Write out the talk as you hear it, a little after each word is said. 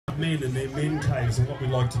men and their men caves and what we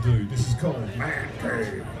like to do. This is called Man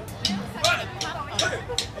Cave.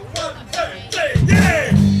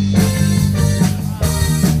 Yeah!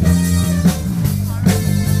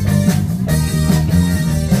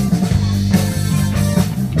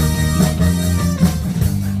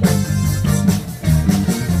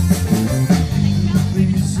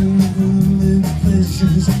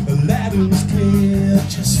 Aladdin's care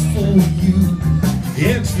just for you.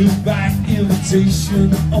 Extra bite invitation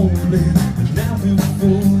only. And now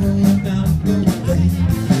before now the way.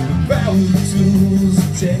 Power tools,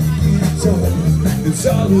 tech and toys. It's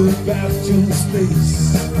all about your space.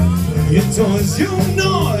 Your toys, your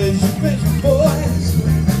noise, your best boys.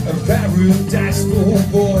 A paradise for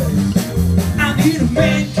boys. I need a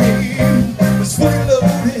man cave that's fully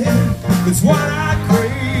loaded. That's what I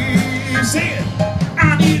crave. Say it.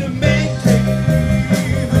 I need a man cave.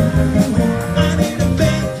 I need a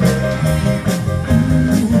man cave.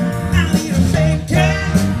 I need a man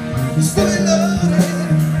cave. It's fully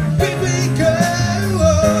loaded. Baby girl.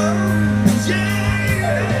 Yeah.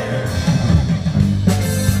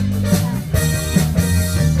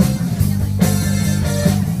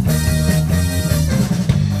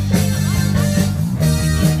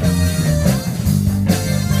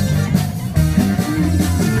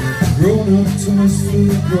 Grown-up toys for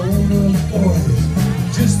the grown-up boys.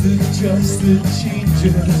 Just adjust the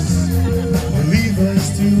changes. Leave us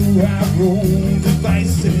to our own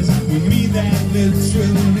devices. We mean that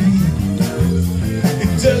literally.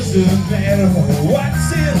 It doesn't matter what's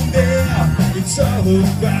in there. It's all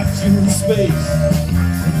about your space.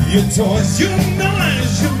 Your toys, your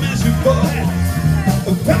noise, your measure boy.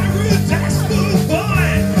 A paradise for a boy.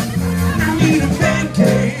 I need a man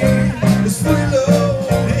cave. It's fully loaded.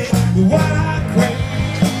 What I crave,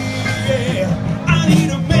 yeah. I need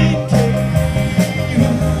a man cave.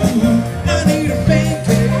 I need a man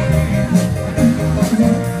cave.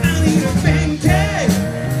 I need a man cave.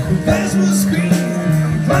 Plasma screen,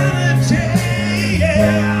 climate change,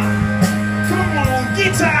 yeah. Come on,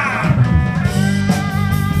 guitar.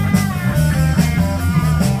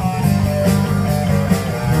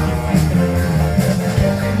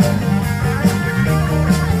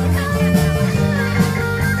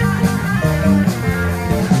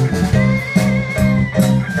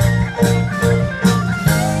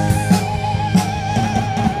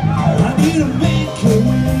 I need a man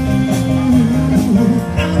cave.